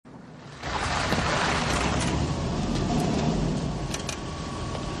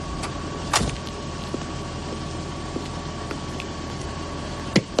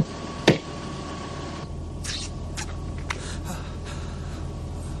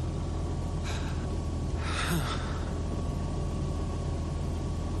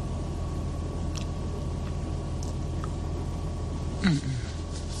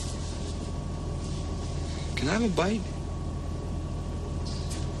have a bite?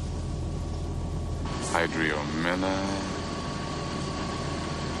 Hydriomena.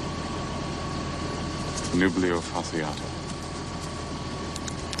 Nucleofasciata.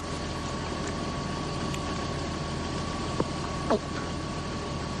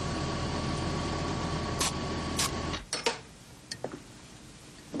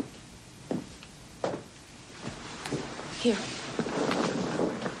 Here.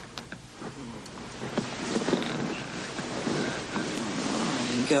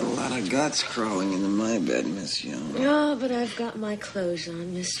 You got a lot of guts crawling into my bed, Miss Young. Oh, but I've got my clothes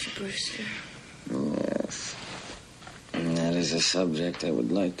on, Mr. Brewster. Yes. And that is a subject I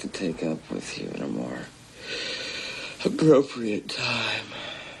would like to take up with you at a more appropriate time.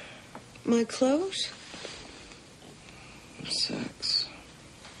 My clothes? Sex.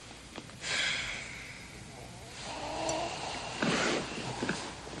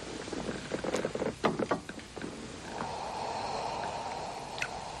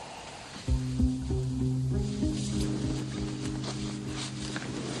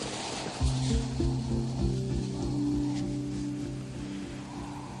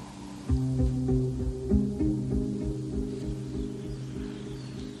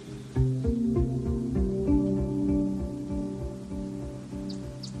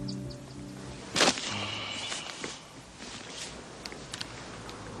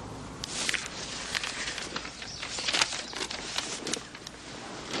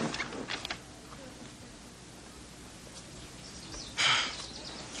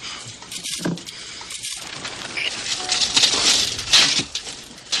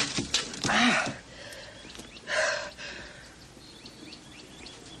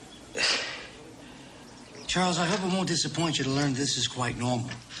 Charles, I hope it won't disappoint you to learn this is quite normal.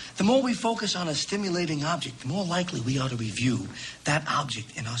 The more we focus on a stimulating object, the more likely we are to review that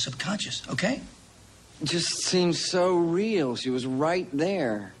object in our subconscious, okay? It just seems so real. She was right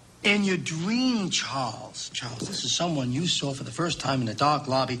there. In your dream, Charles. Charles, this is someone you saw for the first time in a dark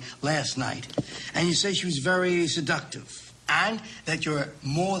lobby last night. And you say she was very seductive. And that you're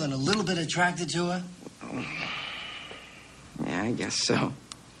more than a little bit attracted to her? Yeah, I guess so.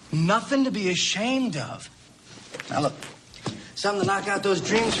 Nothing to be ashamed of. Now, look, something to knock out those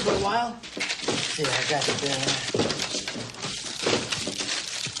dreams for a while? See, I got it there.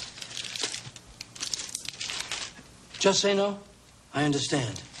 Just say no. I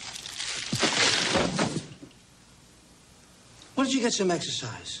understand. Why don't you get some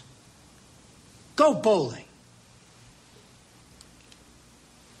exercise? Go bowling.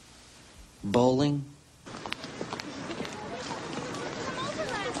 Bowling?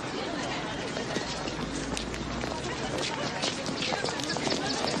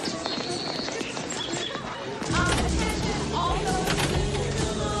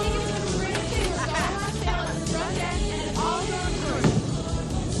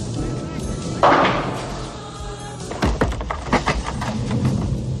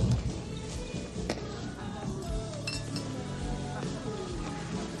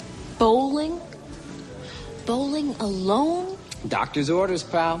 Bowling? Bowling alone? Doctor's orders,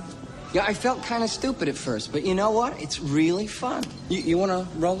 pal. Yeah, I felt kind of stupid at first, but you know what? It's really fun. You want to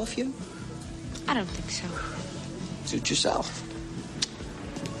roll a few? I don't think so. Suit yourself.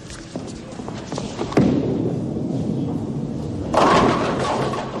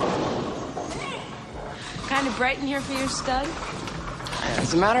 Kind of bright in here for your stud?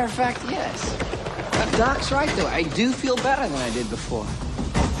 As a matter of fact, yes. But Doc's right, though. I do feel better than I did before.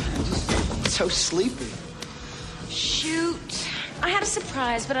 I'm just so sleepy. Shoot. I had a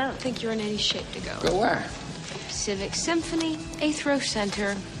surprise, but I don't think you're in any shape to go. Go where? Civic Symphony, 8th Row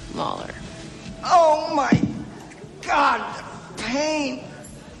Center, Mahler. Oh, my God, the pain.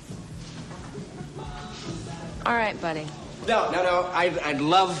 All right, buddy. No. I'd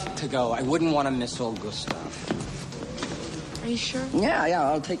love to go. I wouldn't want to miss old Gustav. Are you sure? Yeah,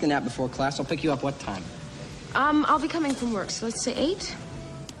 I'll take a nap before class. I'll pick you up what time? I'll be coming from work, so let's say 8.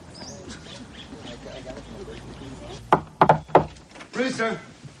 Brewster.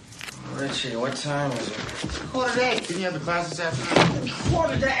 Richie, what time is it? 7:45. Didn't you have a class this afternoon?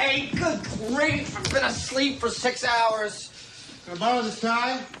 7:45. Good grief. I've been asleep for 6 hours. Can I borrow this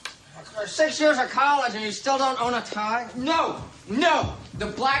tie? For 6 years of college and you still don't own a tie? No. The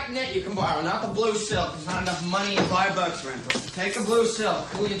black knit you can borrow, not the blue silk. There's not enough money in $5 rental. Take the blue silk.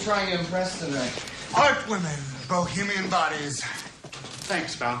 Who are you trying to impress tonight? Art women, bohemian bodies.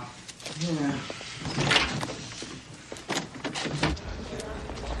 Thanks, pal. Yeah.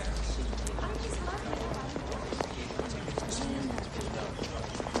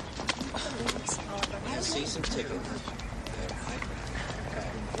 See some tickets.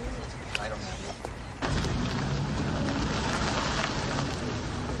 I don't have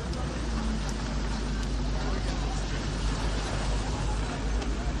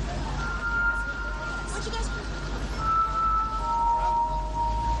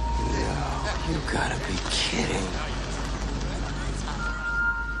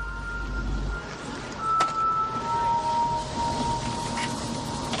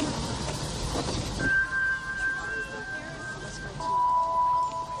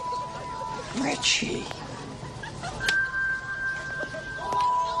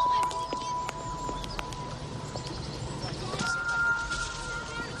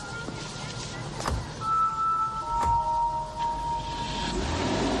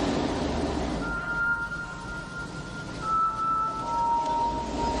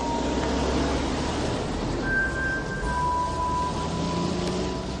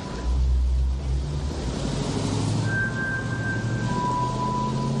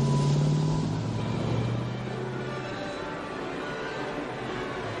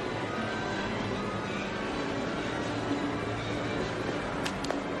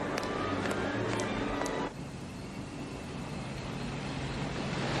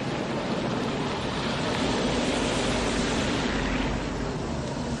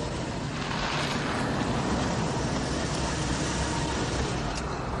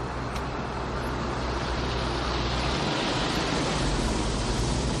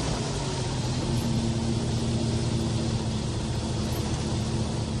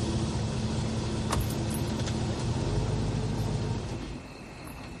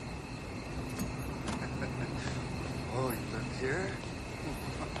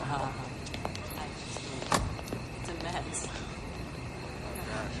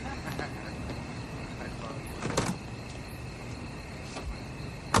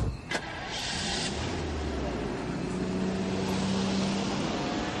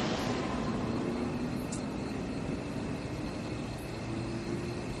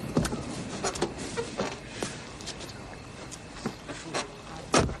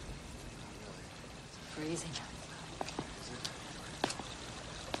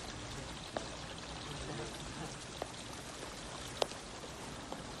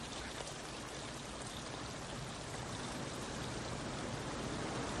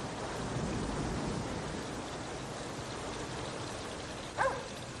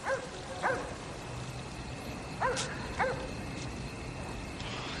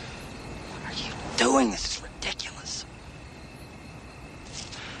doing? This is ridiculous.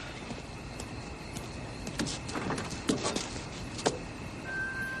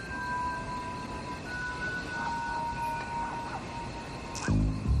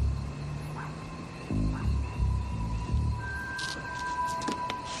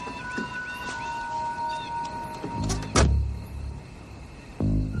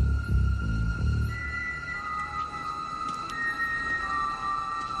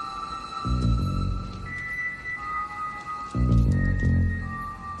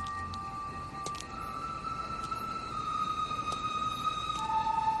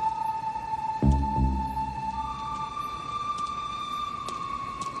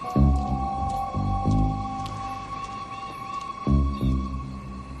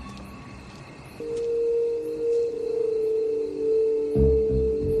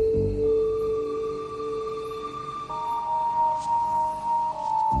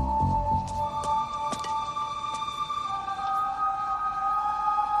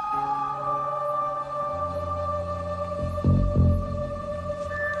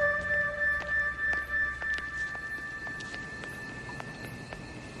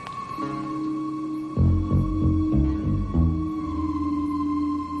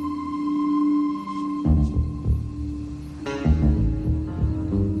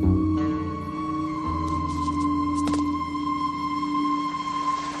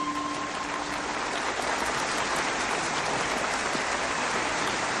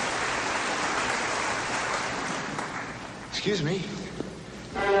 Excuse me.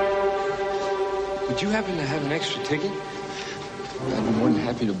 Would you happen to have an extra ticket? I'd be more than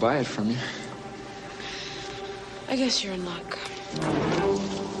happy to buy it from you. I guess you're in luck.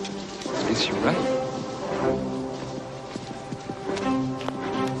 I guess you're right.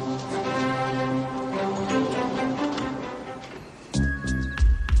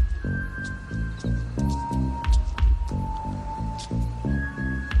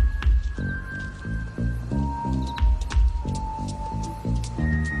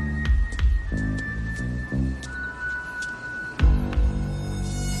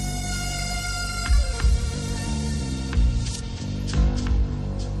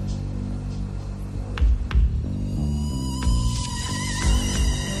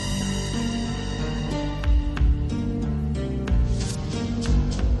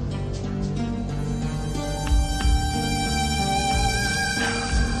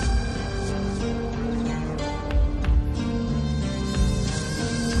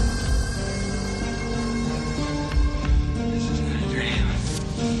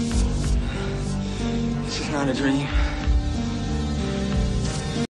 Not a dream.